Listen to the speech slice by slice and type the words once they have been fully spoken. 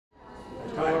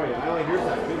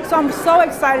So I'm so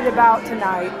excited about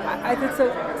tonight. I think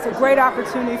it's a great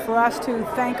opportunity for us to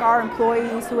thank our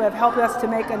employees who have helped us to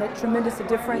make a tremendous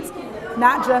difference,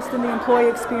 not just in the employee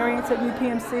experience at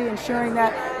UPMC, ensuring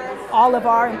that all of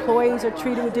our employees are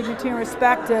treated with dignity and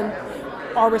respect and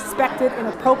are respected in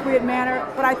an appropriate manner,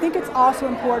 but I think it's also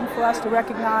important for us to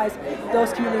recognize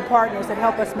those community partners that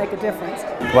help us make a difference.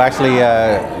 Well, actually,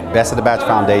 Best of the Batch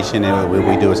Foundation, and what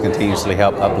we do is continuously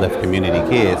help uplift community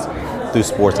kids through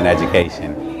sports and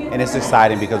education. And it's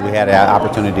exciting because we had an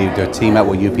opportunity to team up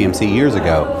with UPMC years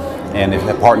ago, and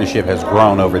the partnership has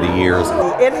grown over the years.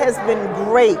 It has been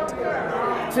great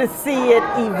to see it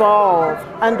evolve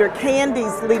under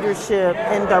Candy's leadership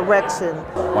and direction.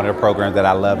 One of the programs that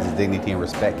I love is the Dignity and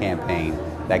Respect campaign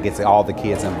that gets all the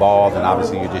kids involved, and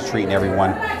obviously you're just treating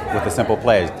everyone with a simple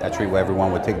pledge. I treat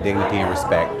everyone with dignity and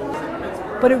respect.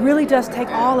 But it really does take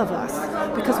all of us,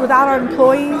 because without our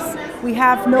employees, we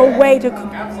have no way to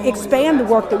expand the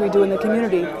work that we do in the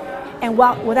community. And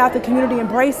without the community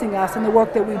embracing us and the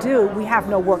work that we do, we have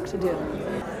no work to do.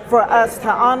 For us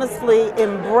to honestly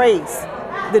embrace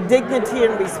the Dignity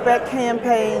and Respect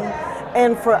campaign,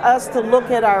 and for us to look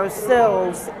at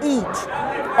ourselves each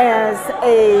as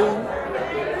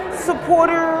a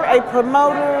supporter, a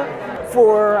promoter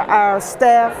for our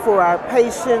staff, for our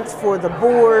patients, for the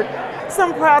board. So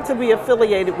I'm proud to be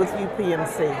affiliated with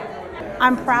UPMC.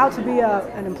 I'm proud to be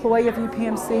an employee of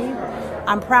UPMC.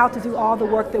 I'm proud to do all the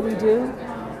work that we do,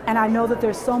 and I know that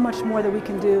there's so much more that we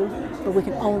can do, but we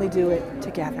can only do it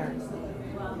together.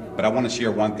 But I want to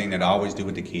share one thing that I always do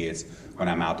with the kids when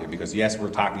I'm out there, because yes, we're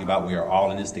talking about we are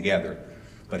all in this together,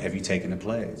 but have you taken the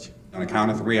pledge? On the count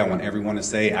of 3, I want everyone to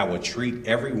say, I will treat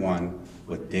everyone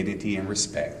with dignity and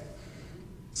respect.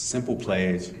 Simple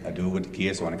pledge. I do it with the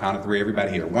kids. So on the count of 3,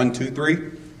 everybody here. 1, 2, 3.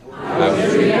 I will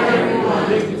treat everyone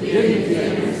with dignity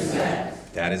and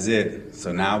respect. That is it.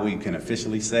 So now we can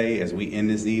officially say, as we end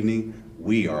this evening,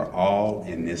 we are all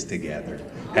in this together.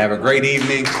 Have a great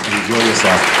evening and enjoy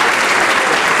yourself.